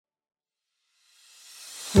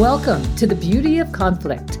Welcome to The Beauty of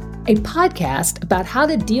Conflict, a podcast about how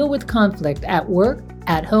to deal with conflict at work,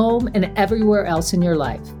 at home, and everywhere else in your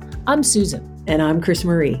life. I'm Susan. And I'm Chris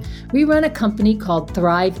Marie. We run a company called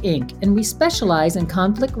Thrive Inc., and we specialize in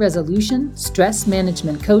conflict resolution, stress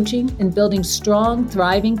management coaching, and building strong,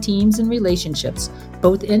 thriving teams and relationships,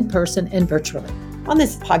 both in person and virtually. On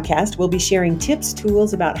this podcast, we'll be sharing tips,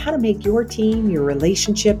 tools about how to make your team, your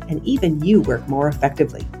relationship, and even you work more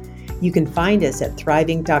effectively. You can find us at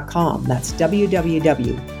thriveinc.com. That's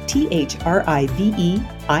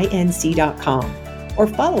www.thriveinc.com. Or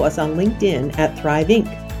follow us on LinkedIn at Thrive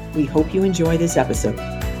Inc. We hope you enjoy this episode.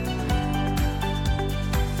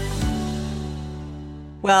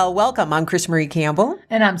 Well, welcome. I'm Chris Marie Campbell.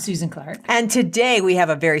 And I'm Susan Clark. And today we have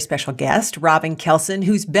a very special guest, Robin Kelson,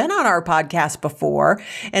 who's been on our podcast before.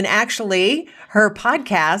 And actually, her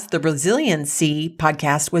podcast, the Resiliency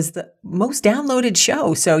podcast, was the most downloaded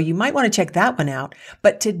show. So you might want to check that one out.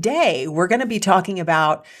 But today we're going to be talking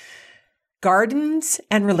about gardens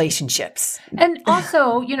and relationships. And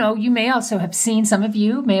also, you may also have seen, some of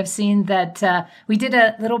you may have seen that we did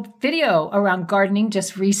a little video around gardening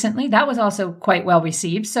just recently. That was also quite well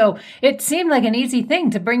received. So it seemed like an easy thing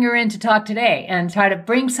to bring her in to talk today and try to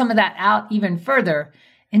bring some of that out even further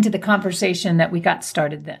into the conversation that we got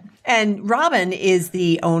started then. And Robin is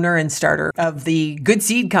the owner and starter of the Good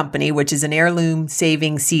Seed Company, which is an heirloom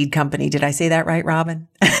saving seed company. Did I say that right, Robin?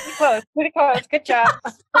 Pretty close. Good job.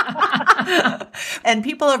 And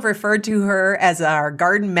people have referred to her as our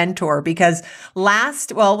garden mentor because when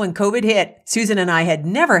COVID hit, Susan and I had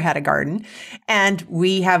never had a garden. And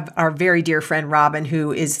we have our very dear friend, Robin,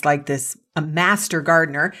 who is like a master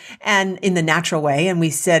gardener and in the natural way. And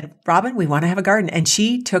we said, Robin, we want to have a garden. And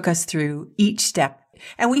she took us through each step.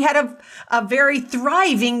 And we had a very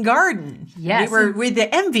thriving garden. Yes. We were with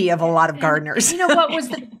the envy of a lot of gardeners. You know what was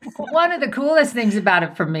one of the coolest things about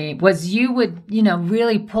it for me was you would,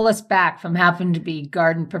 really pull us back from having to be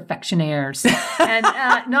garden perfectionaires. And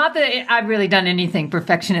not that I've really done anything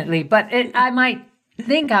perfectionately, but I might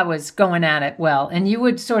think I was going at it well. And you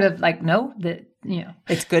would sort of like, no,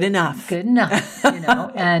 it's good enough. Good enough,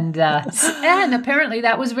 and apparently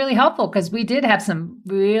that was really helpful because we did have some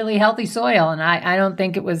really healthy soil, and I don't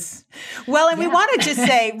think it was. Well, and we want to just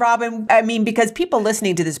say, Robin, because people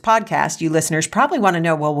listening to this podcast, you listeners probably want to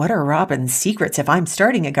know, well, what are Robin's secrets if I'm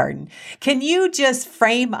starting a garden? Can you just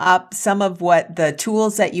frame up some of what the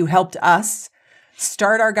tools that you helped us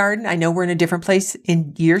start our garden? I know we're in a different place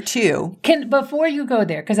in year 2. Before you go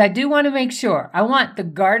there, because I do want to make sure, I want the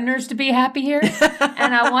gardeners to be happy here.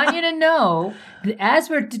 And I want you to know, as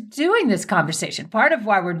we're doing this conversation, part of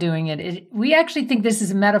why we're doing it, we actually think this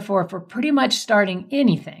is a metaphor for pretty much starting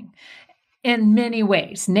anything in many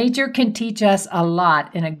ways. Nature can teach us a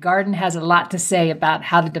lot, and a garden has a lot to say about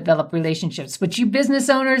how to develop relationships. But you business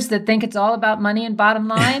owners that think it's all about money and bottom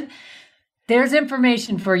line, there's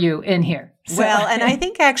information for you in here. Well, and I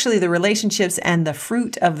think actually the relationships and the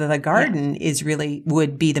fruit of the garden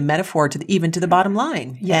would be the metaphor to the bottom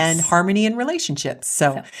line and harmony in relationships.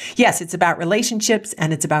 So yes, it's about relationships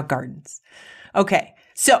and it's about gardens. Okay.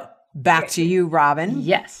 So back to you, Robin.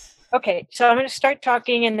 Yes. Okay. So I'm going to start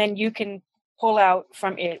talking and then you can pull out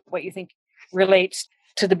from it what you think relates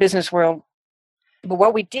to the business world. But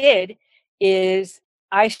what we did is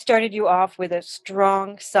I started you off with a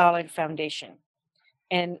strong, solid foundation.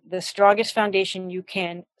 And the strongest foundation you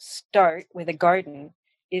can start with a garden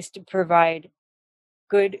is to provide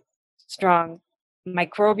good, strong,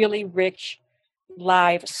 microbially rich,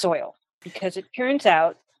 live soil. Because it turns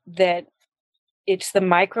out that it's the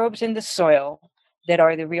microbes in the soil that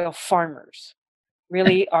are the real farmers.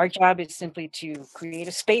 Really, our job is simply to create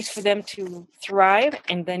a space for them to thrive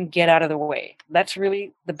and then get out of the way. That's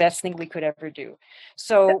really the best thing we could ever do.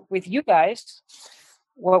 So with you guys,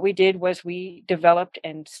 what we did was we developed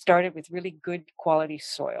and started with really good quality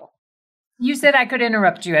soil. You said I could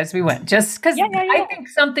interrupt you as we went, just because I think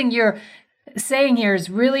something you're saying here is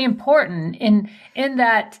really important in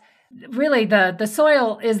that really the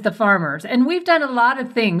soil is the farmers. And we've done a lot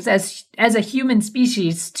of things as a human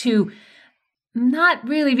species to not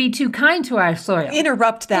really be too kind to our soil.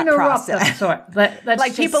 Interrupt process. The soil.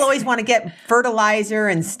 Like people always want to get fertilizer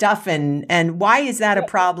and stuff. And why is that a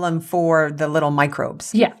problem for the little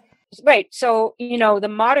microbes? Yeah. Right. So, the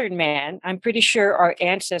modern man, I'm pretty sure our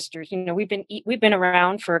ancestors, we've been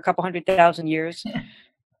around for a couple 100,000 years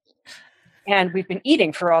and we've been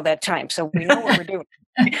eating for all that time. So we know what we're doing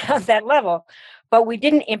at that level, but we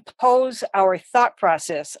didn't impose our thought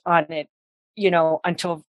process on it,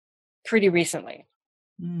 until pretty recently.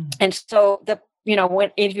 And so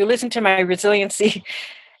if you listen to my resiliency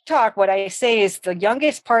talk, what I say is the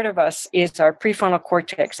youngest part of us is our prefrontal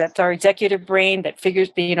cortex. That's our executive brain that figures,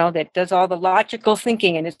 that does all the logical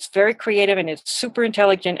thinking, and it's very creative and it's super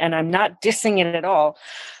intelligent. And I'm not dissing it at all,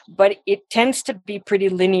 but it tends to be pretty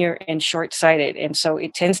linear and short-sighted. And so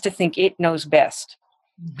it tends to think it knows best.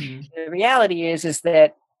 Mm-hmm. The reality is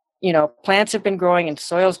that, plants have been growing and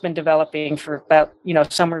soil's been developing for about,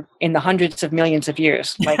 somewhere in the hundreds of millions of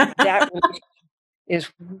years. Like that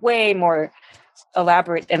is way more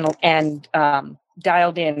elaborate and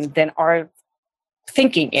dialed in than our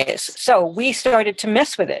thinking is. So we started to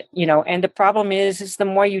mess with it, and the problem is the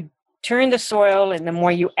more you turn the soil and the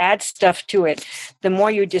more you add stuff to it, the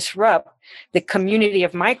more you disrupt the community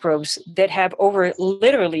of microbes that have over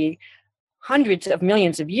literally hundreds of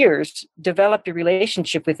millions of years developed a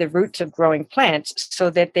relationship with the roots of growing plants so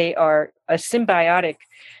that they are a symbiotic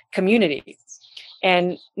community.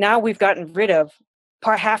 And now we've gotten rid of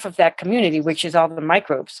half of that community, which is all the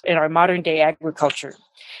microbes in our modern day agriculture.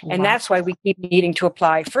 Wow. And that's why we keep needing to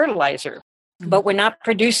apply fertilizer, but we're not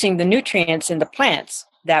producing the nutrients in the plants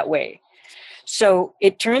that way. So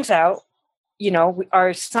it turns out,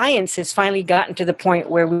 our science has finally gotten to the point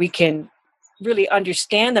where we can really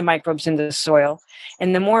understand the microbes in the soil.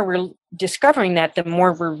 And the more we're discovering that, the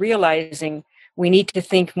more we're realizing we need to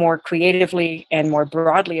think more creatively and more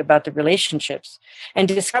broadly about the relationships, and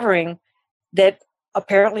discovering that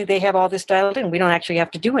apparently they have all this dialed in. We don't actually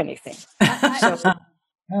have to do anything. So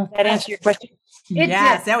that answers your question?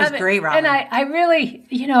 Yes, that was great, Robin. And I really,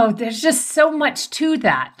 there's just so much to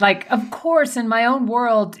that. Like, of course, in my own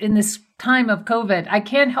world, in this time of COVID, I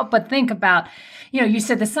can't help but think about, you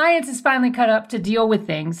said the science is finally cut up to deal with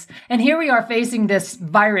things. And here we are facing this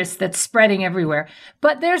virus that's spreading everywhere.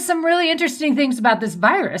 But there's some really interesting things about this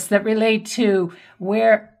virus that relate to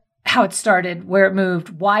how it started, where it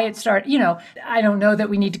moved, why it started. I don't know that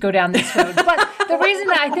we need to go down this road. But the reason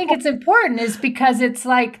that I think it's important is because it's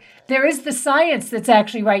like there is the science that's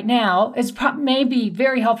actually right now is maybe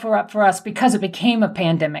very helpful for us because it became a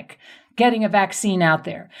pandemic, getting a vaccine out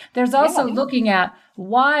there. There's also looking at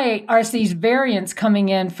why are these variants coming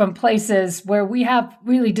in from places where we have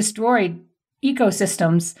really destroyed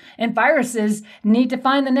ecosystems, and viruses need to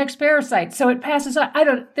find the next parasite. So it passes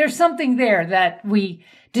on. There's something there that we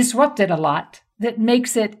disrupted a lot that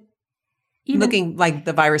makes it looking like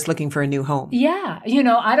the virus looking for a new home. Yeah.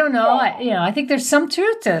 I don't know. I think there's some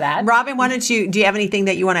truth to that. Robin, do you have anything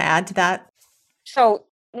that you want to add to that? So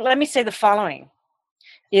let me say the following.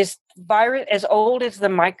 Is virus as old as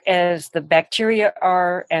the bacteria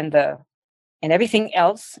are and everything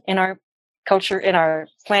else in our culture, in our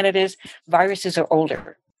planet is, viruses are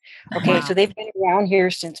older. Okay, wow. So they've been around here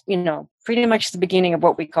since, pretty much the beginning of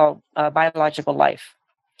what we call biological life,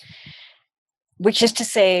 which is to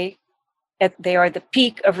say that they are the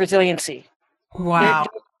peak of resiliency. Wow.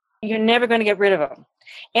 You're never going to get rid of them.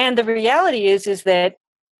 And the reality is that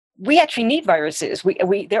we actually need viruses.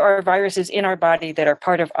 There are viruses in our body that are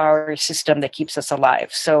part of our system that keeps us alive.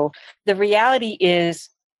 So the reality is,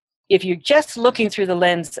 if you're just looking through the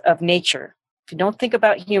lens of nature, if you don't think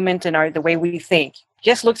about humans and the way we think,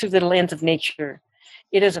 just look through the lens of nature,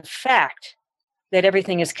 it is a fact that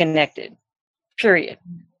everything is connected, period.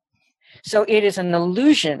 So it is an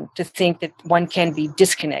illusion to think that one can be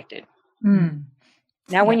disconnected. Mm.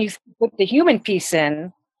 Now, when you put the human piece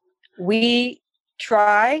in, we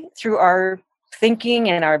try through our thinking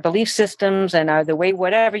and our belief systems and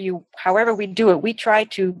however we do it, we try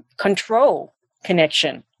to control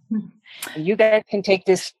connection. You guys can take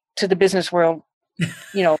this to the business world,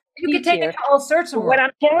 you can take it to all sorts of world. What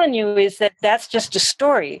I'm telling you is that that's just a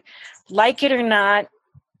story. Like it or not,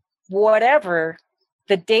 whatever,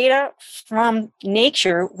 the data from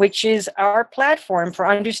nature, which is our platform for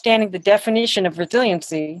understanding the definition of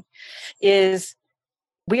resiliency, is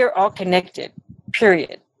we are all connected,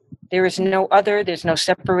 period. There is no other, there's no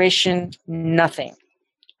separation, nothing.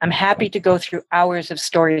 I'm happy to go through hours of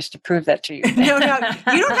stories to prove that to you. No,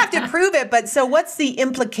 you don't have to prove it. But so what's the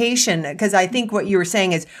implication? Because I think what you were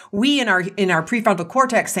saying is we in our prefrontal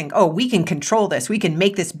cortex think, oh, we can control this. We can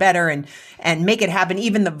make this better and make it happen.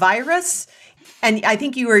 Even the virus. And I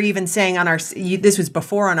think you were even saying this was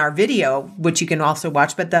before on our video, which you can also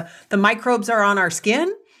watch, but the microbes are on our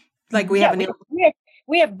skin. Like we have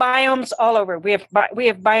biomes all over. We have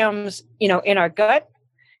biomes, in our gut.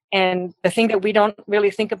 And the thing that we don't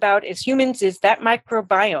really think about as humans is that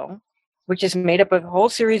microbiome, which is made up of a whole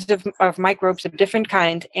series of microbes of different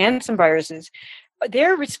kinds and some viruses.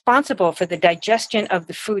 They're responsible for the digestion of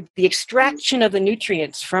the food, the extraction of the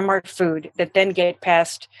nutrients from our food that then get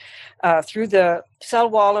passed through the cell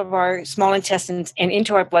wall of our small intestines and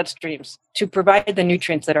into our bloodstreams to provide the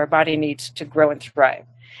nutrients that our body needs to grow and thrive.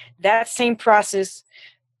 that same process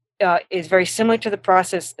is very similar to the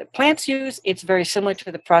process that plants use. It's very similar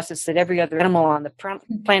to the process that every other animal on the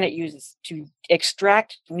planet uses to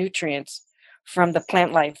extract nutrients from the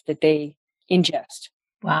plant life that they ingest.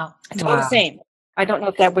 Wow. It's all the same. I don't know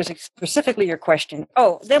if that was specifically your question.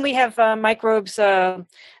 Oh, then we have microbes on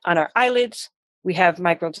our eyelids. We have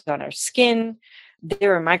microbes on our skin.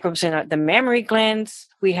 There are microbes in the mammary glands.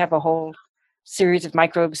 We have a whole series of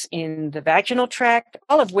microbes in the vaginal tract,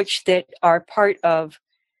 all of which that are part of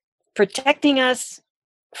protecting us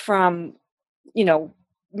from,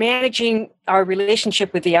 managing our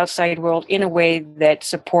relationship with the outside world in a way that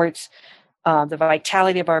supports the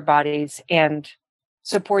vitality of our bodies and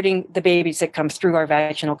supporting the babies that come through our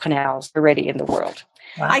vaginal canals already in the world.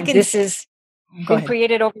 Wow. This is been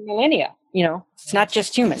created over millennia. It's not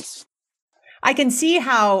just humans. I can see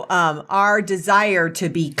how our desire to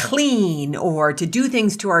be clean or to do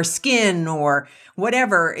things to our skin or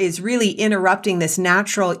whatever is really interrupting this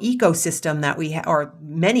natural ecosystem that we have, or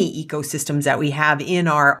many ecosystems that we have in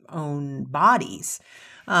our own bodies.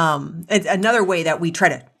 It's another way that we try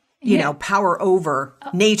to, power over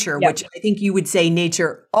nature, which I think you would say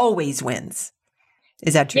nature always wins.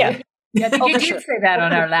 Is that true? Yeah, I think you did say that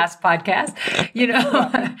on our last podcast,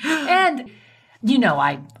 and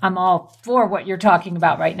I'm all for what you're talking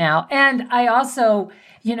about right now. And I also,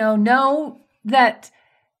 know that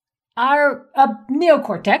our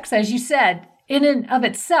neocortex, as you said, in and of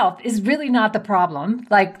itself is really not the problem.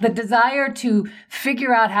 Like the desire to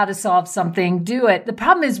figure out how to solve something, do it. The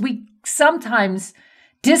problem is we sometimes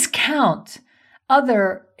discount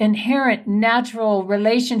other inherent natural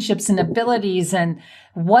relationships and abilities and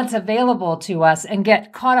what's available to us and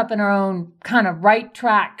get caught up in our own kind of right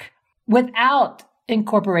track without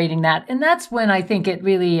incorporating that. And that's when I think it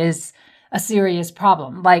really is a serious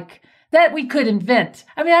problem, like that we could invent.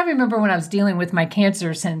 I mean, I remember when I was dealing with my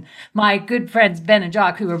cancers and my good friends, Ben and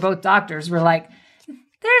Jock, who were both doctors, were like,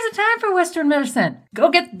 there's a time for Western medicine. Go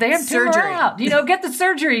get the damn tumor out, get the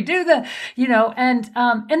surgery, do the, and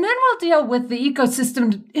then we'll deal with the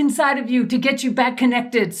ecosystem inside of you to get you back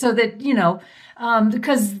connected so that,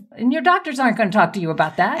 because and your doctors aren't going to talk to you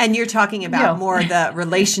about that. And you're talking about more the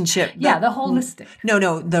relationship. The holistic. No,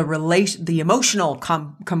 the emotional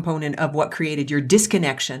component of what created your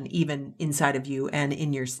disconnection, even inside of you and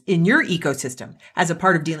in your ecosystem, as a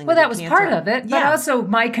part of dealing with that was cancer. Part of it, but also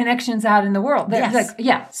my connections out in the world.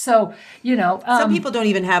 Yes. So some people don't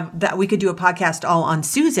even have that. We could do a podcast all on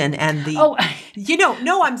Susan and the. Oh,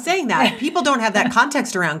 no, I'm saying that people don't have that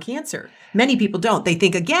context around cancer. Many people don't. They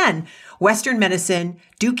think, again, Western medicine,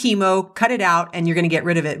 do chemo, cut it out, and you're going to get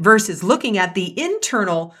rid of it, versus looking at the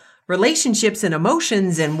internal relationships and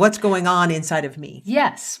emotions and what's going on inside of me.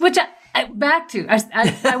 Yes, which I want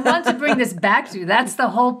to bring this back to. That's the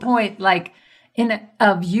whole point,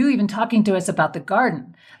 of you even talking to us about the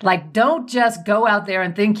garden. Like, don't just go out there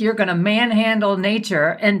and think you're going to manhandle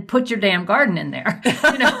nature and put your damn garden in there.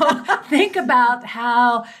 Think about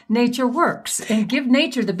how nature works and give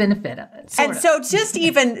nature the benefit of it. And so just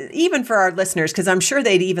even for our listeners, because I'm sure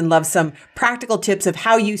they'd even love some practical tips of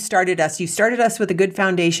how you started us. You started us with a good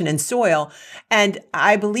foundation and soil. And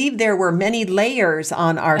I believe there were many layers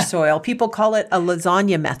on our soil. People call it a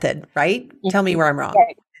lasagna method, right? Tell me where I'm wrong.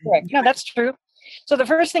 Right. No, that's true. So the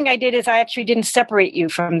first thing I did is I actually didn't separate you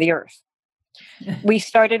from the earth. We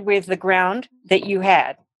started with the ground that you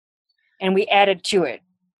had, and we added to it.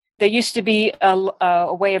 There used to be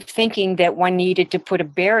a way of thinking that one needed to put a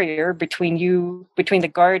barrier between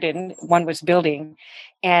the garden one was building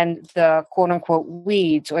and the quote unquote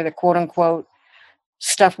weeds or the quote unquote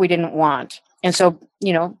stuff we didn't want. And so,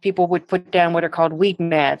 people would put down what are called weed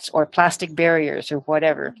mats or plastic barriers or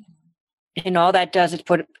whatever. And all that does is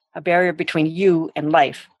put a barrier between you and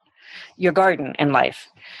life, your garden and life.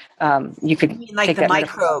 You could like the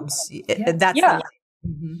microbes. That's the life.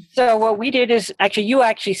 Mm-hmm. So what we did is you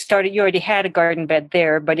already had a garden bed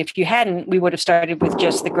there, but if you hadn't, we would have started with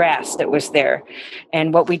just the grass that was there.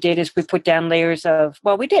 And what we did is we put down layers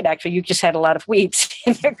you just had a lot of weeds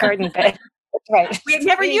in your garden bed. That's right. We had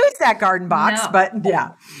never used that garden box, but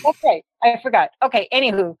yeah. That's right. I forgot. Okay.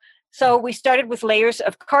 Anywho, so we started with layers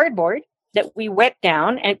of cardboard that we wet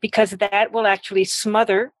down, and because that will actually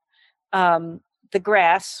smother the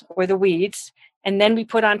grass or the weeds. And then we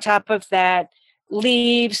put on top of that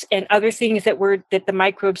leaves and other things that the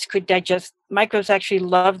microbes could digest. Microbes actually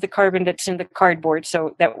love the carbon that's in the cardboard,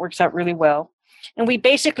 so that works out really well. And we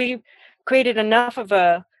basically created enough of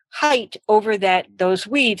a height over those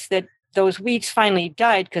weeds finally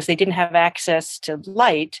died because they didn't have access to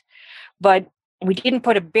light. But we didn't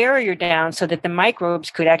put a barrier down so that the microbes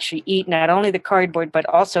could actually eat not only the cardboard, but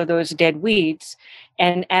also those dead weeds.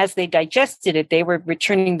 And as they digested it, they were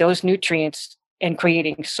returning those nutrients and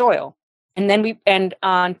creating soil. And then and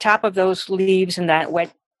on top of those leaves and that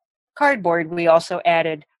wet cardboard, we also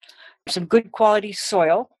added some good quality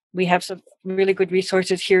soil. We have some really good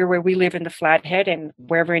resources here where we live in the Flathead and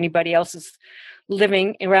wherever anybody else is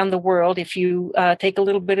living around the world. If you take a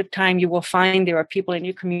little bit of time, you will find there are people in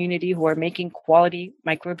your community who are making quality,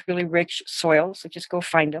 microbially rich soil. So just go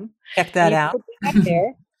find them. Check that out. Put that up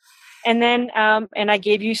there. And then, and I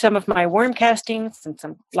gave you some of my worm castings and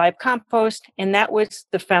some live compost, and that was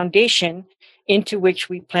the foundation into which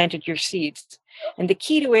we planted your seeds. And the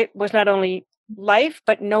key to it was not only life,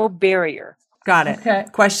 but no barrier. Got it. Okay.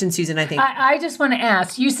 Question, Susan, I think. I just want to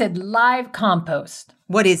ask, you said live compost.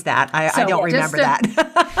 What is that? I don't remember that.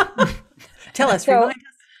 Tell us. Remind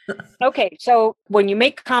us. Okay. So when you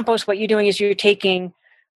make compost, what you're doing is you're taking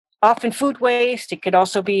often food waste. It could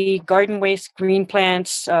also be garden waste, green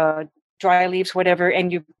plants, dry leaves, whatever,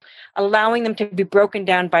 and you're allowing them to be broken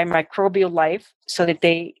down by microbial life so that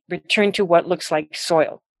they return to what looks like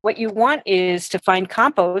soil. What you want is to find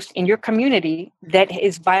compost in your community that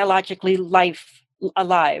is biologically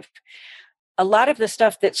alive. A lot of the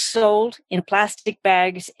stuff that's sold in plastic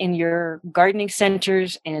bags in your gardening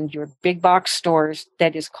centers and your big box stores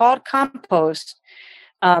that is called compost,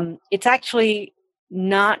 it's actually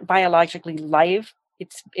not biologically live.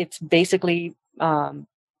 It's basically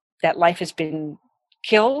that life has been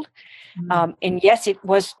killed. And yes, it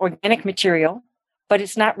was organic material, but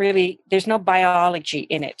it's not really, there's no biology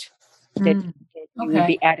in it that you would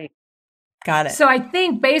be adding. Got it. So I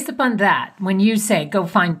think based upon that, when you say go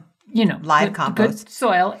find, live compost, good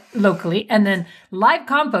soil locally, and then live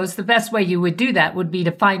compost, the best way you would do that would be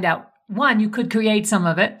to find out, one, you could create some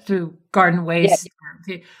of it through garden waste,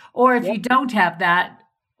 or if you don't have that,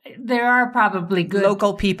 there are probably good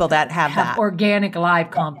local people that have that organic live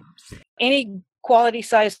compost. Any quality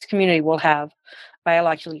sized community will have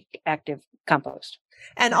biologically active compost.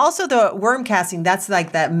 And also the worm casting, that's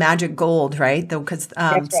like that magic gold, right? Because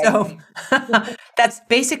so that's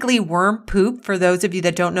basically worm poop for those of you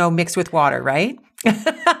that don't know, mixed with water, right?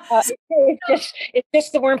 It's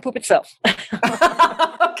just the worm poop itself.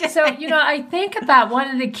 Okay. So, I think about one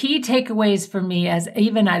of the key takeaways for me as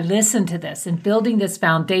even I listen to this and building this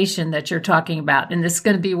foundation that you're talking about, and this is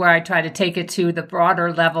going to be where I try to take it to the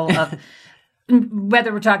broader level of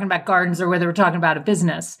whether we're talking about gardens or whether we're talking about a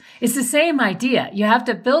business. It's the same idea. You have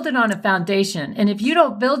to build it on a foundation. And if you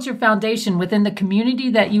don't build your foundation within the community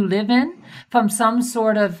that you live in from some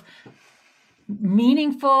sort of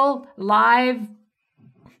meaningful, live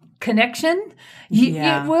connection,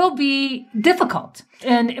 it will be difficult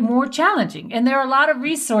and more challenging. And there are a lot of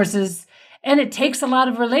resources, and it takes a lot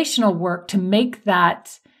of relational work to make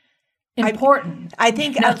that important. I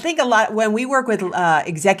think a lot when we work with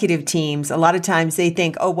executive teams, a lot of times they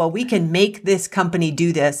think, oh, well, we can make this company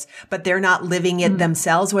do this, but they're not living it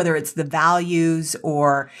themselves, whether it's the values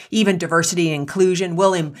or even diversity and inclusion.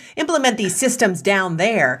 We'll implement these systems down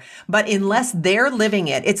there, but unless they're living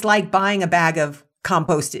it, it's like buying a bag of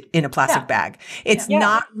compost in a plastic bag. It's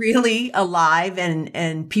not really alive,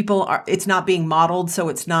 and people are, it's not being modeled, so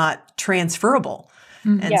it's not transferable.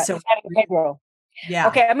 And so it's not integral. Yeah.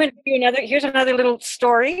 Okay, I'm going to give you here's another little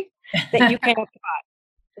story that you can apply.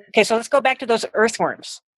 Okay, so let's go back to those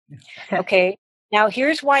earthworms. Okay, now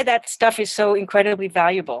here's why that stuff is so incredibly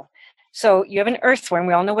valuable. So you have an earthworm.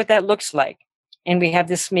 We all know what that looks like. And we have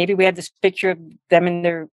this picture of them in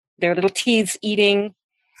their little teeth eating,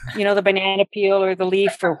 the banana peel or the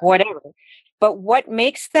leaf or whatever. But what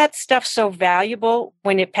makes that stuff so valuable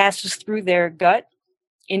when it passes through their gut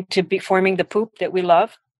into forming the poop that we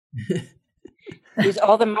love is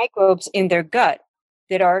all the microbes in their gut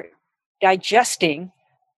that are digesting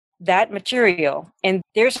that material. And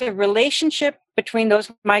there's a relationship between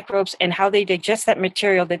those microbes and how they digest that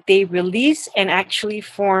material that they release and actually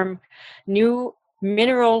form new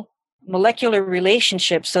mineral molecular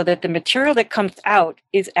relationships so that the material that comes out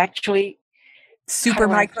is actually super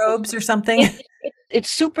microbes or something. It's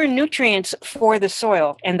super nutrients for the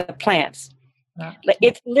soil and the plants. Wow.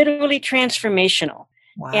 It's literally transformational.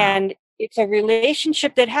 Wow. And it's a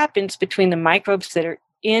relationship that happens between the microbes that are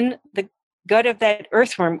in the gut of that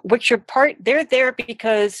earthworm, which are they're there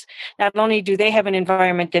because not only do they have an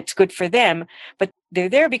environment that's good for them, but they're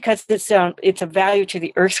there because it's a value to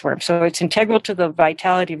the earthworm. So it's integral to the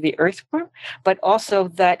vitality of the earthworm, but also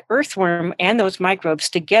that earthworm and those microbes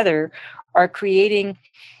together are creating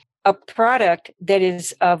a product that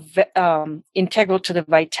is integral to the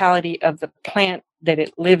vitality of the plant that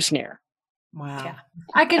it lives near. Wow. Yeah.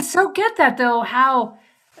 I can so get that though, how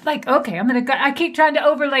like, okay, I keep trying to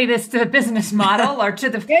overlay this to the business model or to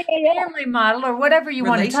the family model or whatever you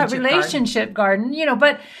want to talk, relationship garden,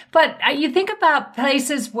 but you think about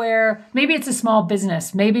places where maybe it's a small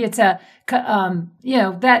business, maybe it's that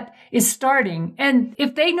is starting. And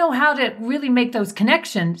if they know how to really make those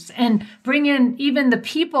connections and bring in even the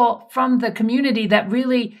people from the community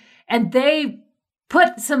and they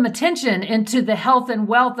put some attention into the health and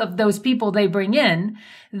wealth of those people they bring in,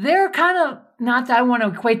 they're kind of, not that I want to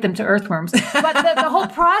equate them to earthworms, but the whole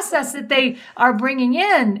process that they are bringing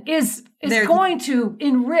in is going to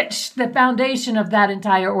enrich the foundation of that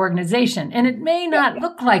entire organization. And it may not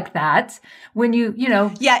look like that when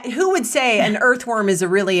Yeah, who would say an earthworm is a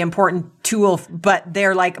really important tool, but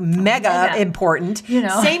they're like mega important.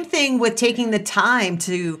 Same thing with taking the time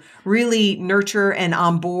to really nurture and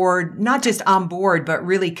onboard, not just onboard, but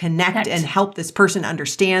really connect and help this person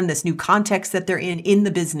understand this new context that they're in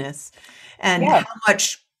the business. And how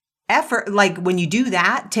much effort, like when you do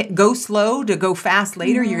that, go slow to go fast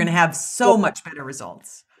later, you're going to have so much better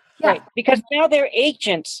results. Yeah. Right. Because now they're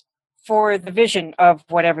agents for the vision of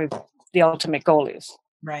whatever the ultimate goal is.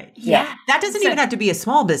 Right. Yeah. That doesn't even have to be a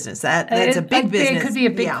small business. That's a big business. It could be a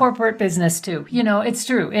big corporate business too. It's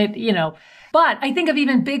true. But I think of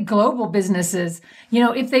even big global businesses,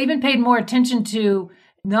 if they even paid more attention to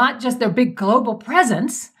not just their big global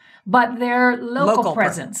presence, but their local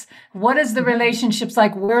presence. What is the relationships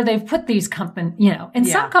like where they've put these companies, and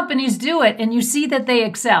some companies do it and you see that they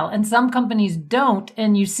excel and some companies don't.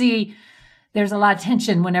 And you see there's a lot of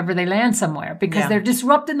tension whenever they land somewhere because they're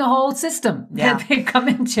disrupting the whole system that they come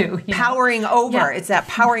into. Powering over. Yeah. It's that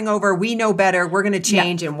powering over. We know better. We're going to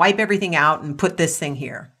change and wipe everything out and put this thing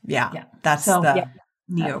here. Yeah. That's the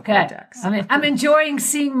neocortex. Okay. I'm enjoying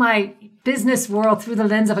seeing my business world through the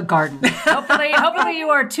lens of a garden. Hopefully you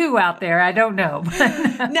are too out there. I don't know.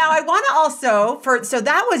 Now I want to also so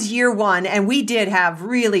that was year one and we did have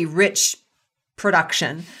really rich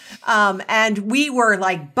production. And we were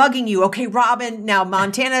like bugging you. Okay, Robin, now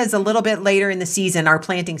Montana is a little bit later in the season, our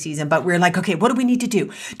planting season, but we're like, okay, what do we need to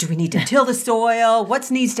do? Do we need to till the soil?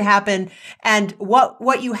 What needs to happen? And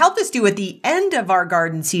what you helped us do at the end of our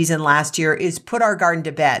garden season last year is put our garden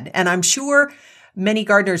to bed. And I'm sure many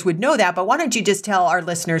gardeners would know that, but why don't you just tell our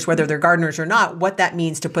listeners, whether they're gardeners or not, what that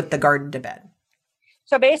means to put the garden to bed?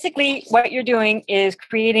 So basically what you're doing is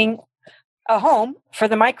creating a home for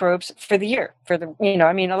the microbes for the year. A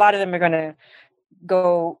lot of them are going to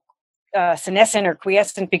go senescent or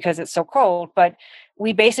quiescent because it's so cold, but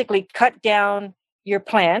we basically cut down your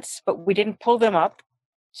plants, but we didn't pull them up.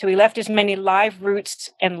 So we left as many live roots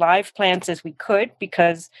and live plants as we could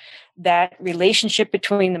because that relationship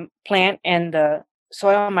between the plant and the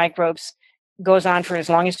soil microbes goes on for as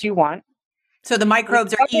long as you want. So the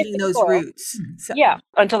microbes are eating those roots. Yeah,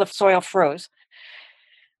 until the soil froze.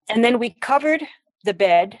 And then we covered the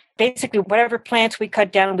bed, basically whatever plants we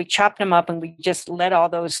cut down, we chopped them up and we just let all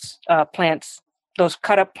those plants, those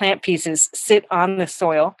cut up plant pieces sit on the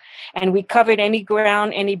soil. And we covered any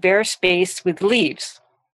ground, any bare space with leaves.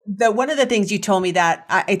 One of the things you told me that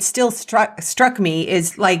it still struck me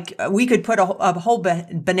is like we could put a whole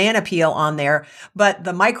banana peel on there, but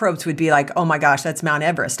the microbes would be like, oh my gosh, that's Mount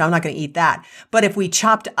Everest. I'm not going to eat that. But if we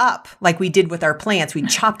chopped up like we did with our plants, we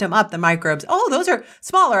chopped them up, the microbes, oh, those are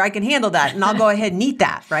smaller. I can handle that. And I'll go ahead and eat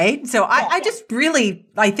that. Right. So I just really,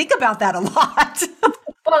 I think about that a lot.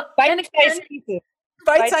 Well, bite-sized pieces.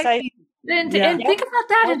 Bite-sized pieces. And think about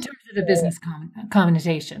that in terms of the business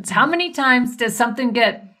connotations. How many times does something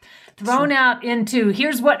get thrown out into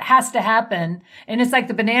here's what has to happen, and it's like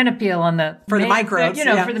the banana peel on the microbes,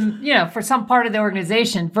 for some part of the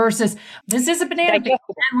organization versus this is a banana peel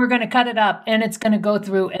and we're going to cut it up and it's going to go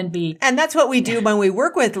through and be. And that's what we do when we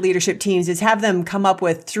work with leadership teams is have them come up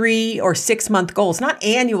with 3 or 6 month goals, not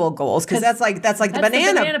annual goals, because that's like the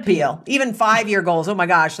banana peel. Even 5-year goals. Oh my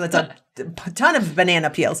gosh, that's a ton of banana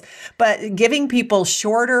peels. But giving people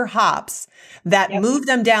shorter hops that move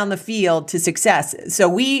them down the field to success. So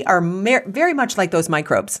we are very much like those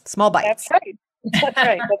microbes, small bites. That's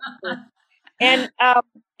right.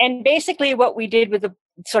 And basically what we did with the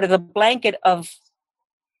sort of the blanket of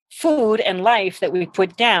food and life that we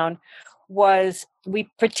put down was we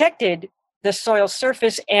protected the soil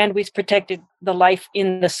surface and we protected the life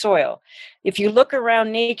in the soil. If you look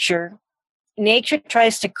around nature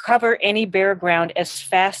tries to cover any bare ground as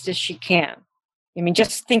fast as she can. I mean,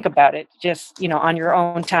 just think about it, just, on your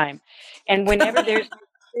own time. And whenever there's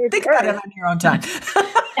think about it on your own time.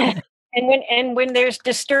 and when there's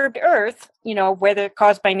disturbed earth, whether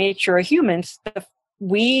caused by nature or humans,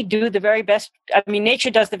 we do the very best. I mean, nature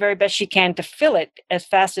does the very best she can to fill it as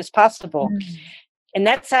fast as possible. And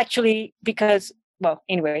that's actually because, well,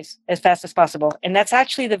 anyways, as fast as possible. And that's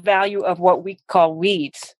actually the value of what we call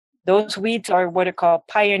weeds. Those weeds are what are called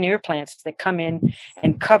pioneer plants that come in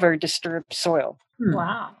and cover disturbed soil.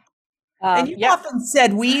 Wow. And you've often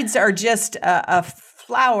said weeds are just a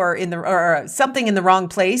flower in the or something in the wrong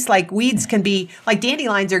place. Like weeds can be like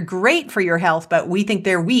dandelions are great for your health, but we think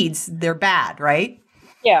they're weeds. They're bad, right?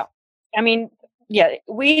 Yeah. I mean, yeah,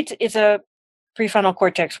 weeds is a prefrontal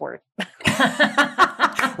cortex word.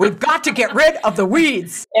 We've got to get rid of the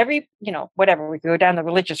weeds. Whatever, we go down the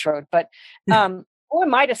religious road. But who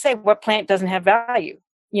am I to say what plant doesn't have value?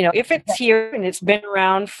 If it's here and it's been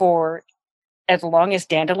around for as long as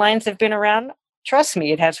dandelions have been around, trust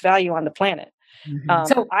me, it has value on the planet.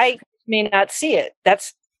 So I may not see it.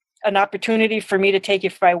 That's an opportunity for me to take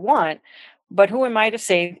if I want. But who am I to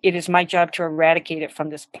say it is my job to eradicate it from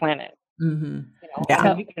this planet? You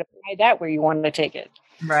can apply that where you want to take it.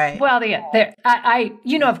 Right. Well,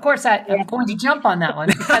 of course, I'm going to jump on that one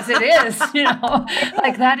because it is,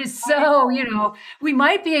 like that is so, we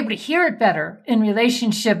might be able to hear it better in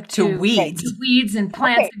relationship to weeds and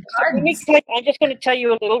plants and gardens. I'm just going to tell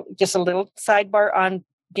you a little sidebar on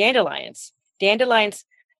dandelions. Dandelions,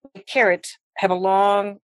 like carrots, have a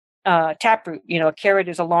long taproot. A carrot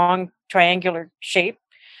is a long triangular shape.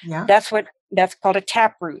 Yeah. That's called a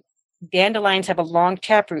taproot. Dandelions have a long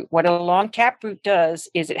taproot. What a long taproot does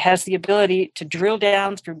is it has the ability to drill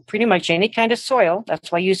down through pretty much any kind of soil.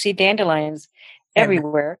 That's why you see dandelions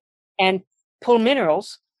everywhere and pull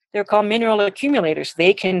minerals. They're called mineral accumulators.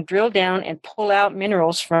 They can drill down and pull out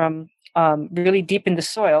minerals from really deep in the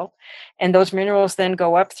soil. And those minerals then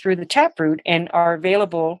go up through the taproot and are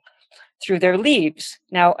available through their leaves.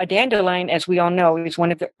 Now, a dandelion, as we all know, is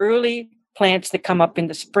one of the early plants that come up in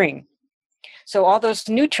the spring. So all those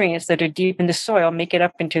nutrients that are deep in the soil make it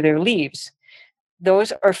up into their leaves.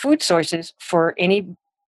 Those are food sources for any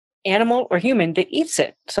animal or human that eats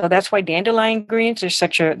it. So that's why dandelion greens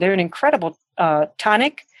are they're an incredible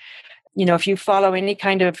tonic. If you follow any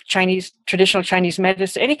kind of traditional Chinese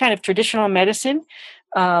medicine, any kind of traditional medicine,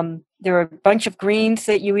 there are a bunch of greens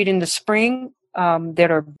that you eat in the spring that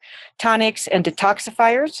are tonics and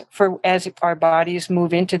detoxifiers for as our bodies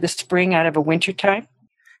move into the spring out of a winter time.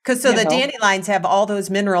 Because the dandelions have all those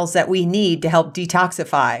minerals that we need to help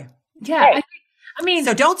detoxify. Yeah. Right. I mean,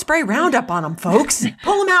 so don't spray Roundup on them, folks.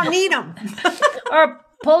 Pull them out and eat them. Or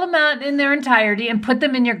pull them out in their entirety and put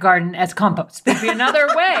them in your garden as compost. Would be another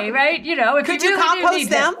way, right? If Could you compost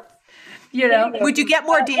them? Would you get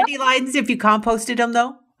more dandelions if you composted them,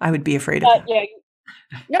 though? I would be afraid of that.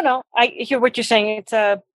 Yeah. No. I hear what you're saying.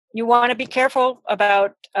 It's you want to be careful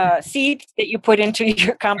about seeds that you put into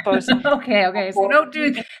your compost. Okay. So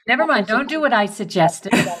never mind. Don't do what I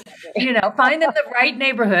suggested. Find them the right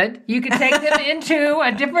neighborhood. You can take them into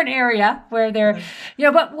a different area where they're,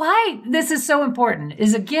 but why this is so important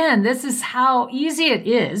is, again, this is how easy it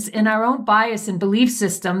is in our own bias and belief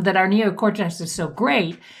system that our neocortex is so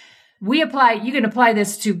great. You can apply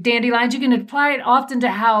this to dandelions. You can apply it often to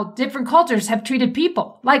how different cultures have treated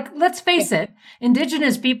people. Like, let's face it,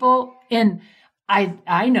 indigenous people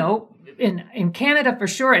I know in Canada for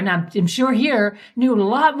sure, and I'm sure here, knew a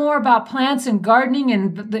lot more about plants and gardening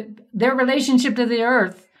and their relationship to the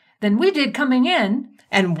earth than we did coming in.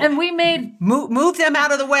 And we made move them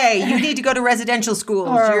out of the way. You need to go to residential schools.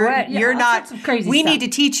 You're not crazy. We need to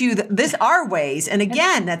teach you our ways. And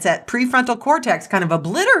again, that's that prefrontal cortex kind of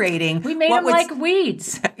obliterating. We made them like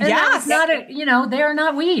weeds. Yes, they're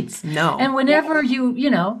not weeds. No. And whenever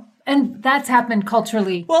and that's happened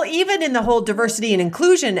culturally. Well, even in the whole diversity and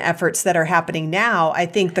inclusion efforts that are happening now, I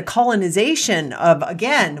think the colonization of,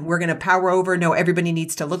 again, we're going to power over. No, everybody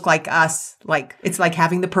needs to look like us. Like it's like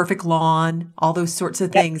having the perfect lawn, all those sorts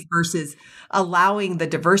of things versus allowing the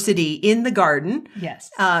diversity in the garden.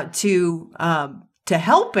 Yes. To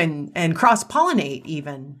help and cross-pollinate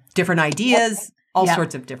even different ideas, all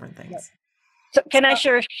sorts of different things. So can I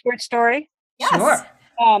share a short story? Yes. Sure.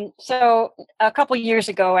 So a couple years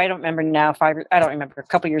ago, I don't remember now, a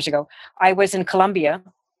couple years ago, I was in Colombia,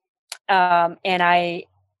 and I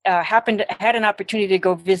had an opportunity to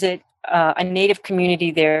go visit a native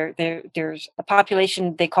community there. There's a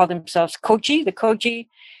population, they call themselves Kochi, the Kochi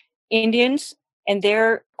Indians, and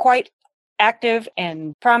they're quite active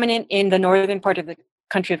and prominent in the northern part of the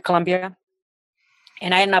country of Colombia.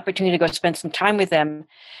 And I had an opportunity to go spend some time with them.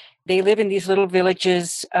 They live in these little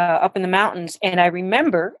villages up in the mountains. And I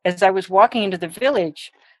remember as I was walking into the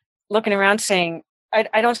village, looking around saying,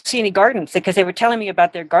 I don't see any gardens, because they were telling me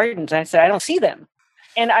about their gardens. And I said, I don't see them.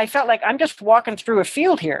 And I felt like I'm just walking through a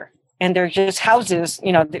field here. and they're just houses,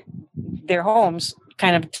 their homes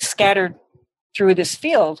kind of scattered through this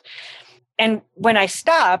field. And when I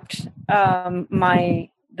stopped,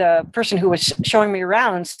 the person who was showing me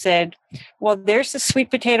around said, well, there's the sweet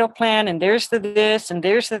potato plant, and there's the this, and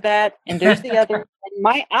there's the that, and there's the other. And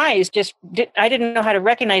my eyes I didn't know how to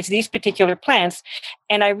recognize these particular plants.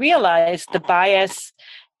 And I realized the bias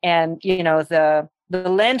and, the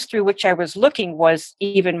lens through which I was looking was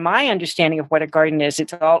even my understanding of what a garden is.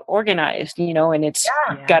 It's all organized, and it's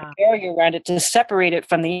got a barrier around it to separate it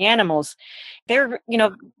from the animals.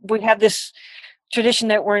 We have this tradition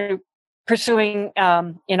that we're pursuing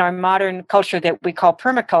in our modern culture that we call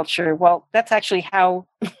permaculture. Well, that's actually how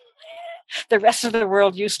the rest of the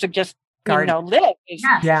world used to just live.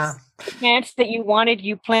 Yeah. Plants that you wanted,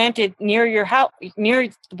 you planted near your house, near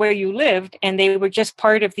where you lived, and they were just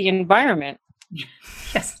part of the environment.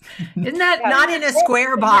 Yes, isn't that not in a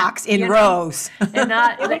square box in rows? And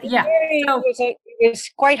not, it was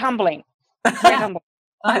quite humbling. Quite humbling.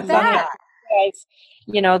 I bet.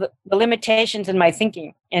 The limitations in my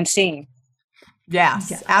thinking and seeing.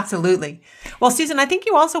 Yes, absolutely. Well, Susan, I think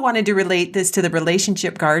you also wanted to relate this to the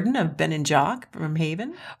relationship garden of Ben and Jock from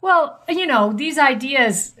Haven. Well, these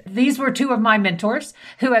ideas, these were two of my mentors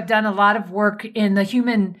who have done a lot of work in the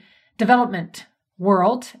human development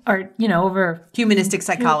world, or, over humanistic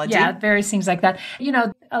psychology. Yeah, various things like that.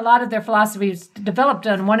 A lot of their philosophy was developed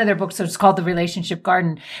on one of their books, so it's called The Relationship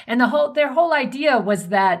Garden. And their whole idea was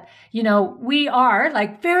that, we are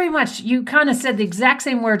very much, you kind of said the exact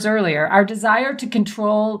same words earlier, our desire to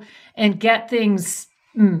control and get things,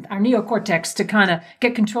 our neocortex to kind of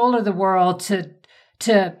get control of the world,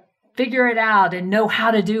 to figure it out and know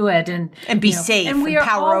how to do it and be safe and we and are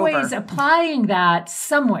power always over. Applying that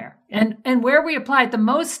somewhere. And where we apply it the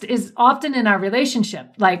most is often in our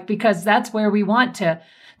relationship, because that's where we want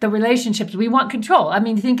the relationships, we want control. I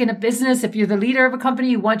mean, think in a business, if you're the leader of a company,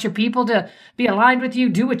 you want your people to be aligned with you,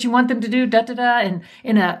 do what you want them to do, And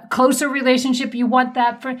in a closer relationship, you want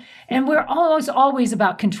that and we're always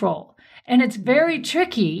about control. And it's very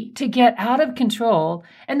tricky to get out of control.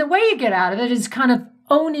 And the way you get out of it is kind of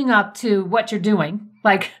owning up to what you're doing.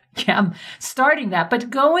 I'm starting that, but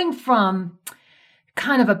going from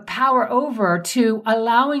kind of a power over to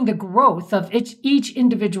allowing the growth of each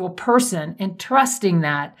individual person and trusting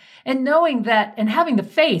that and knowing that and having the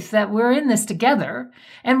faith that we're in this together.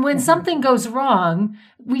 And when something goes wrong,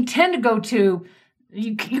 we tend to go to,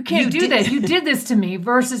 you can't do that. You did this to me,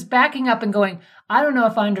 versus backing up and going, I don't know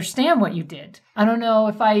if I understand what you did. I don't know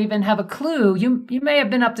if I even have a clue. You may have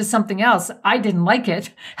been up to something else. I didn't like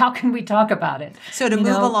it. How can we talk about it? So to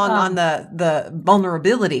move along on the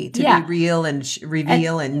vulnerability to be real and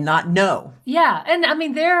reveal and not know. Yeah. And I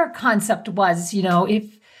mean, their concept was,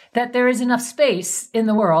 that there is enough space in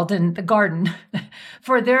the world and the garden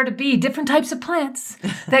for there to be different types of plants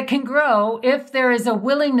that can grow if there is a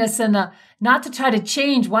willingness and not to try to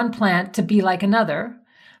change one plant to be like another,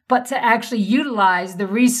 but to actually utilize the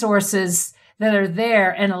resources that are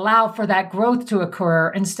there and allow for that growth to occur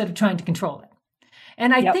instead of trying to control it.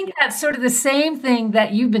 And I think that's sort of the same thing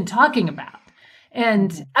that you've been talking about.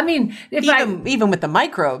 And I mean, even with the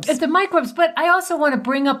microbes. It's the microbes, but I also want to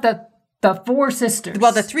bring up the four sisters.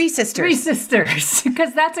 Well, the three sisters. Three sisters,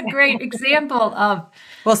 because that's a great example of...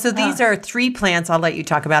 Well, so these are three plants. I'll let you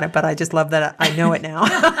talk about it, but I just love that I know it now.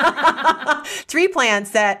 Three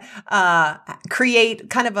plants that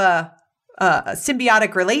create kind of a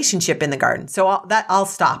symbiotic relationship in the garden. So I'll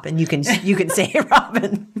stop, and you can say,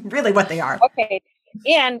 Robin, really what they are. Okay.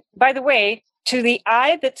 And by the way, to the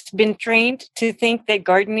eye that's been trained to think that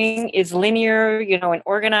gardening is linear, and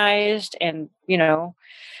organized and,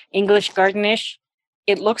 English gardenish,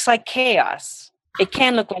 it looks like chaos. It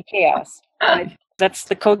can look like chaos. That's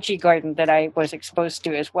the Koji garden that I was exposed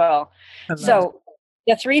to as well. So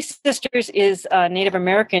the Three Sisters is a Native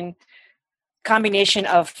American combination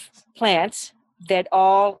of plants that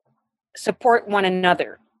all support one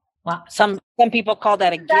another. Wow. Some people call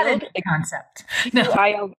that a guild. A concept. No, I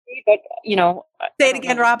agree, but say it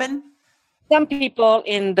again, Robin. Some people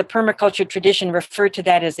in the permaculture tradition refer to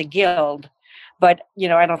that as a guild, but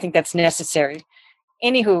I don't think that's necessary.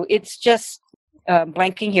 Anywho, it's just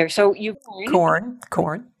blanking here. So corn.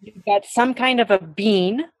 You've got some kind of a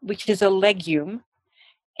bean, which is a legume,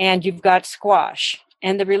 and you've got squash.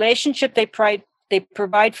 And the relationship they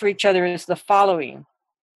provide for each other is the following.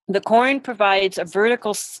 The corn provides a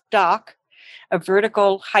vertical stalk, a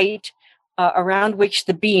vertical height around which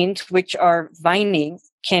the beans, which are vining,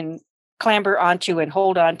 can clamber onto and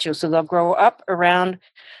hold onto. So they'll grow up around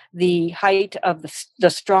the height of the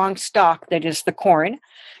strong stalk that is the corn.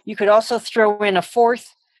 You could also throw in a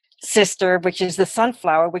fourth sister, which is the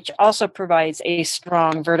sunflower, which also provides a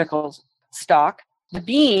strong vertical stalk. The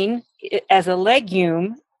bean, as a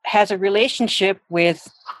legume, has a relationship with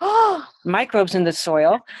microbes in the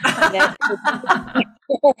soil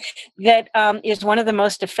that is one of the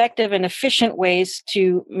most effective and efficient ways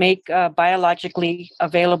to make biologically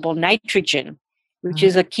available nitrogen, which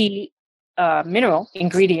is a key mineral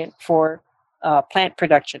ingredient for plant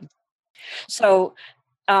production. So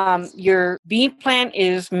your bean plant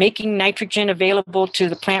is making nitrogen available to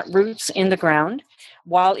the plant roots in the ground,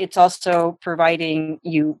 while it's also providing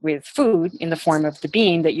you with food in the form of the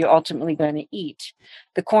bean that you're ultimately going to eat.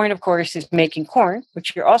 The corn, of course, is making corn,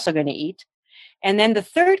 which you're also going to eat. And then the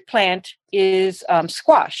third plant is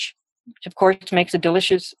squash, which, of course, makes a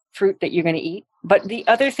delicious fruit that you're going to eat. But the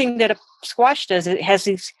other thing that a squash does, it has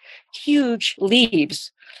these huge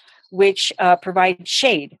leaves, which provide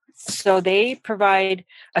shade. So they provide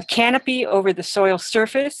a canopy over the soil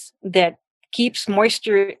surface that keeps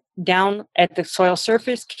moisture down at the soil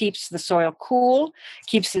surface, keeps the soil cool,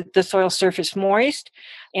 keeps the soil surface moist,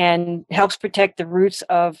 and helps protect the roots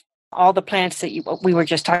of all the plants that we were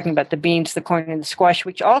just talking about, the beans, the corn, and the squash,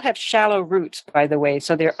 which all have shallow roots, by the way.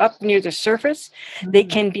 So they're up near the surface. Mm-hmm. They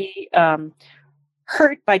can be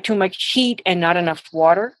hurt by too much heat and not enough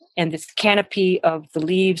water. And this canopy of the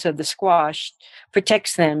leaves of the squash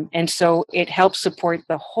protects them. And so it helps support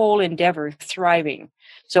the whole endeavor thriving.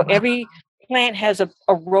 So every plant has a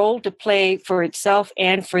role to play for itself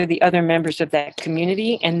and for the other members of that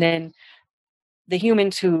community. And then the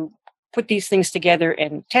humans who put these things together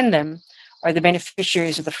and tend them are the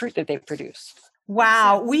beneficiaries of the fruit that they produce.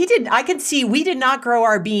 Wow. I could see we did not grow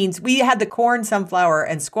our beans. We had the corn, sunflower,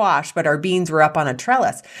 and squash, but our beans were up on a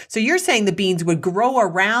trellis. So you're saying the beans would grow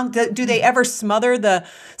around. Do they ever smother the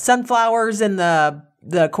sunflowers and the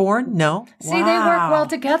corn? No. See, they work well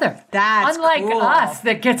together. That's unlike cool. us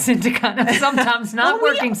that gets into kind of sometimes not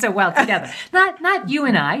working so well together. Not you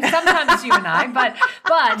and I. Sometimes you and I, but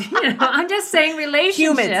I'm just saying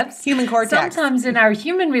relationships. Human cortex. Sometimes in our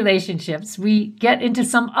human relationships, we get into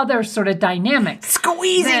some other sort of dynamics,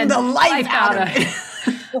 squeezing the life out of it.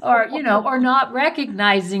 or not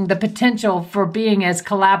recognizing the potential for being as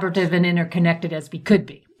collaborative and interconnected as we could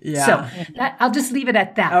be. Yeah. So I'll just leave it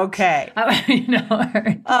at that. Okay.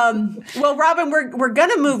 Well, Robin, we're going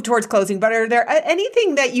to move towards closing, but are there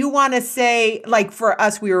anything that you want to say? Like for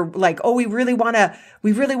us, we were like, oh, we really want to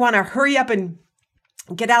hurry up and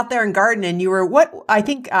get out there and garden. And you were I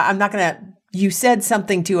think you said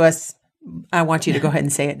something to us. I want you to go ahead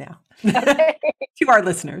and say it now to our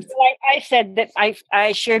listeners. Well, I said that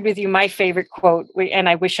I shared with you my favorite quote, and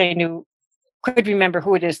I wish I could remember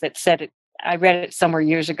who it is that said it. I read it somewhere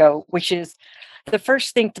years ago, which is the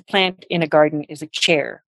first thing to plant in a garden is a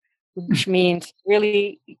chair, which means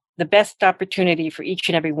really the best opportunity for each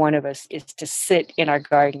and every one of us is to sit in our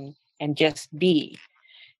garden and just be.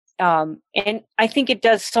 And I think it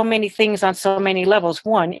does so many things on so many levels.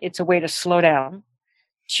 One, it's a way to slow down.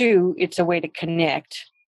 Two, it's a way to connect.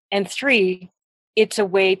 And three, it's a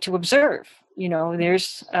way to observe.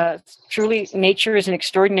 There's truly nature is an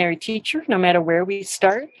extraordinary teacher, no matter where we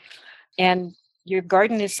start. And your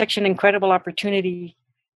garden is such an incredible opportunity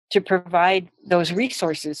to provide those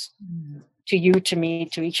resources to you, to me,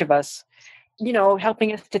 to each of us,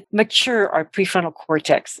 helping us to mature our prefrontal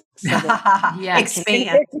cortex. So that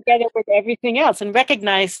expand together with everything else and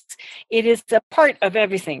recognize it is a part of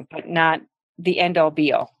everything, but not the end all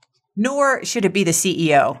be all. Nor should it be the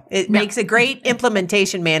CEO. It makes a great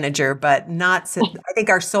implementation manager, but not, I think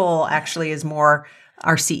our soul actually is more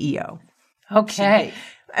our CEO. Okay.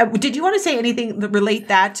 Did you want to say anything that relate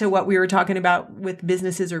that to what we were talking about with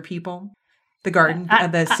businesses or people? The garden,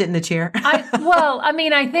 the sit in the chair. I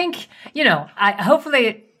think,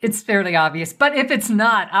 hopefully it's fairly obvious, but if it's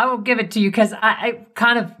not, I will give it to you because I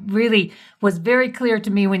kind of really was very clear to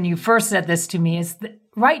me when you first said this to me is that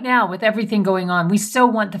right now with everything going on, we so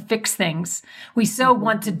want to fix things. We so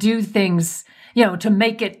want to do things, to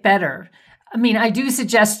make it better. I mean, I do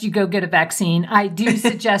suggest you go get a vaccine. I do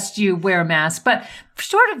suggest you wear a mask. But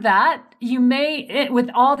short of that, you may, with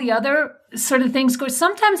all the other sort of things,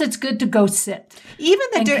 sometimes it's good to go sit.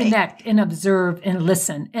 Connect and observe and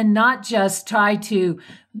listen and not just try to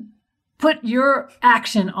put your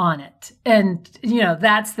action on it. And,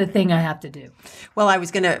 that's the thing I have to do. Well, I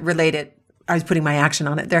was going to relate it. I was putting my action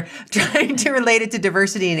on it there, trying to relate it to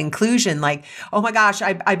diversity and inclusion. Like, oh my gosh,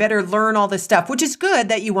 I better learn all this stuff, which is good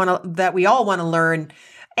that we all want to learn.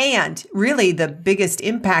 And really the biggest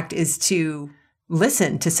impact is to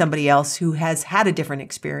listen to somebody else who has had a different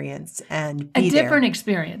experience and be there. Different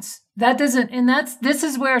experience. This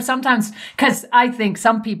is where sometimes, because I think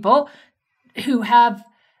some people who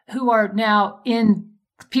who are now in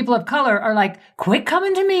people of color are like, quit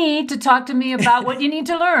coming to me to talk to me about what you need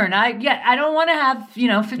to learn. I don't want to have,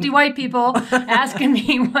 50 white people asking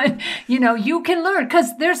me what, you can learn,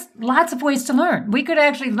 because there's lots of ways to learn. We could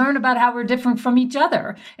actually learn about how we're different from each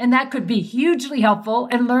other. And that could be hugely helpful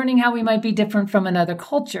in learning how we might be different from another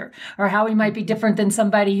culture, or how we might be different than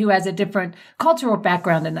somebody who has a different cultural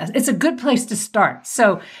background than us. It's a good place to start.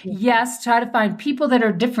 So yes, try to find people that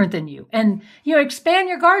are different than you, and, expand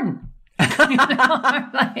your garden.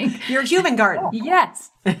 Your human garden.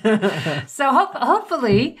 Yes. So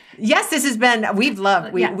hopefully. Yes, this has been,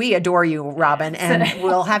 we adore you, Robin, and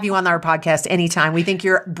we'll have you on our podcast anytime. We think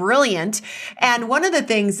you're brilliant. And one of the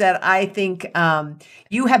things that I think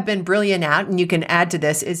you have been brilliant at, and you can add to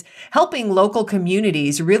this, is helping local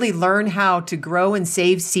communities really learn how to grow and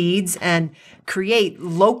save seeds and create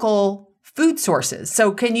local food sources.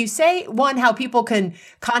 So can you say, one, how people can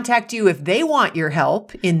contact you if they want your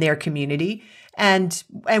help in their community, and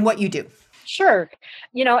what you do? Sure.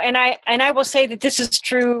 And I will say that this is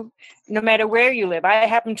true no matter where you live. I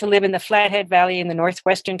happen to live in the Flathead Valley in the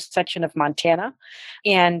northwestern section of Montana,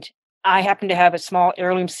 and I happen to have a small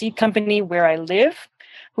heirloom seed company where I live,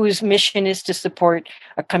 whose mission is to support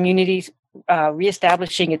a community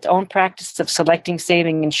reestablishing its own practice of selecting,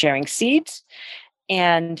 saving, and sharing seeds.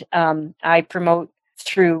 And I promote,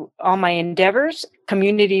 through all my endeavors,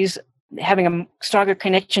 communities having a stronger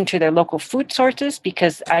connection to their local food sources,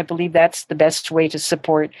 because I believe that's the best way to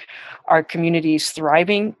support our communities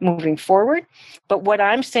thriving moving forward. But what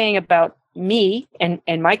I'm saying about me and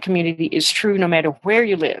my community is true no matter where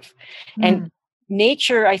you live. And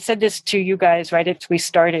nature, I said this to you guys right as we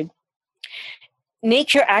started,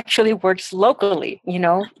 nature actually works locally,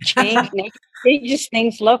 nature changes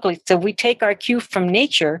things locally. So we take our cue from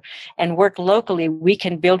nature and work locally. We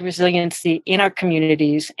can build resiliency in our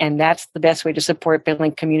communities, and that's the best way to support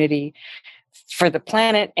building community for the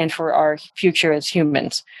planet and for our future as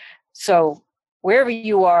humans. So wherever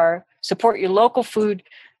you are, support your local food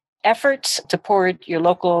efforts, support your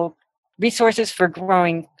local resources for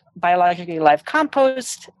growing biologically live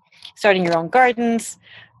compost, starting your own gardens,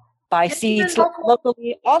 buy seeds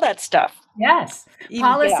locally, all that stuff. Yes.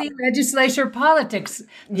 Policy, legislature, politics,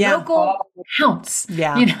 local counts,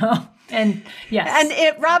 and yes.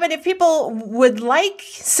 And Robin, if people would like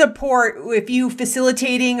support, if you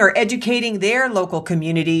facilitating or educating their local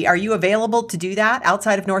community, are you available to do that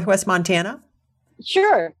outside of Northwest Montana?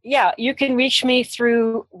 Sure. Yeah. You can reach me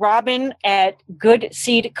through Robin at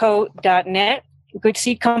goodseedco.net. Good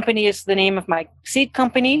Seed Company is the name of my seed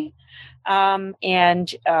company.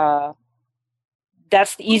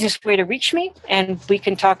 That's the easiest way to reach me. And we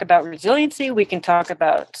can talk about resiliency. We can talk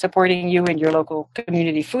about supporting you in your local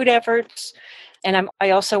community food efforts. And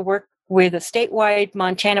I also work with a statewide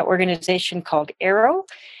Montana organization called Arrow.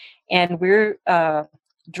 And we're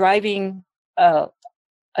driving a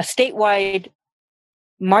statewide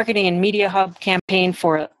marketing and media hub campaign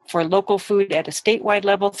for local food at a statewide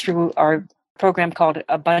level through our program called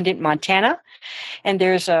Abundant Montana. And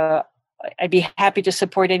I'd be happy to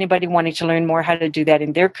support anybody wanting to learn more how to do that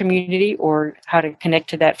in their community or how to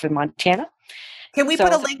connect to that for Montana. Can we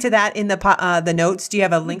put a link to that in the notes? Do you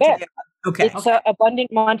have a link to it? Okay. It's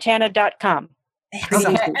abundantmontana.com.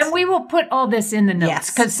 And we will put all this in the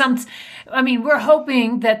notes, because we're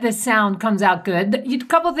hoping that this sound comes out good. A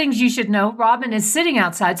couple of things you should know. Robin is sitting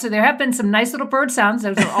outside, so there have been some nice little bird sounds.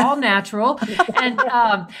 Those are all natural. And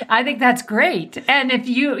I think that's great. And if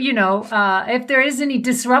if there is any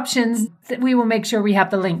disruptions, we will make sure we have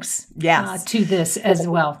the links to this as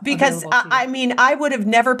well. Because I would have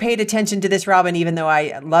never paid attention to this, Robin, even though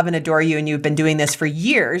I love and adore you and you've been doing this for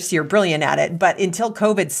years. You're brilliant at it. But until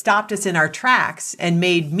COVID stopped us in our tracks and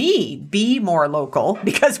made me be more local,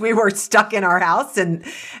 because we were stuck in our house. And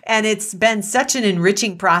it's been such an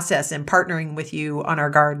enriching process in partnering with you on our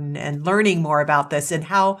garden and learning more about this and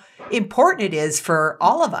how important it is for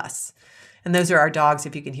all of us. And those are our dogs,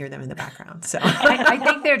 if you can hear them in the background. So I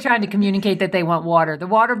think they're trying to communicate that they want water. The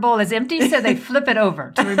water bowl is empty, so they flip it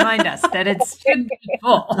over to remind us that it should be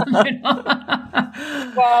full.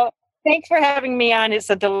 Well, thanks for having me on. It's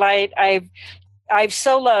a delight. I've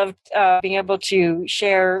so loved being able to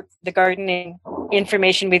share the gardening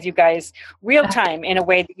information with you guys real time in a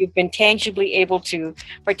way that you've been tangibly able to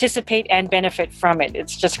participate and benefit from it.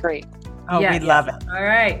 It's just great. Oh, we love it. All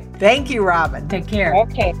right. Thank you, Robin. Take care.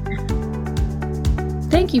 Okay.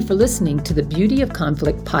 Thank you for listening to the Beauty of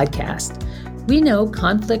Conflict podcast. We know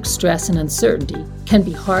conflict, stress, and uncertainty can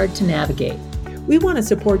be hard to navigate. We want to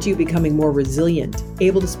support you becoming more resilient,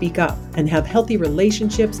 able to speak up, and have healthy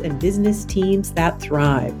relationships and business teams that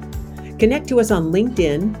thrive. Connect to us on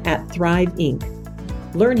LinkedIn at Thrive Inc.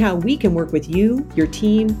 Learn how we can work with you, your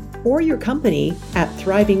team, or your company at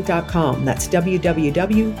thriving.com. That's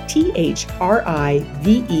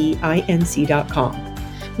www.thriveinc.com.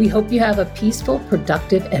 We hope you have a peaceful,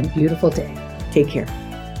 productive, and beautiful day. Take care.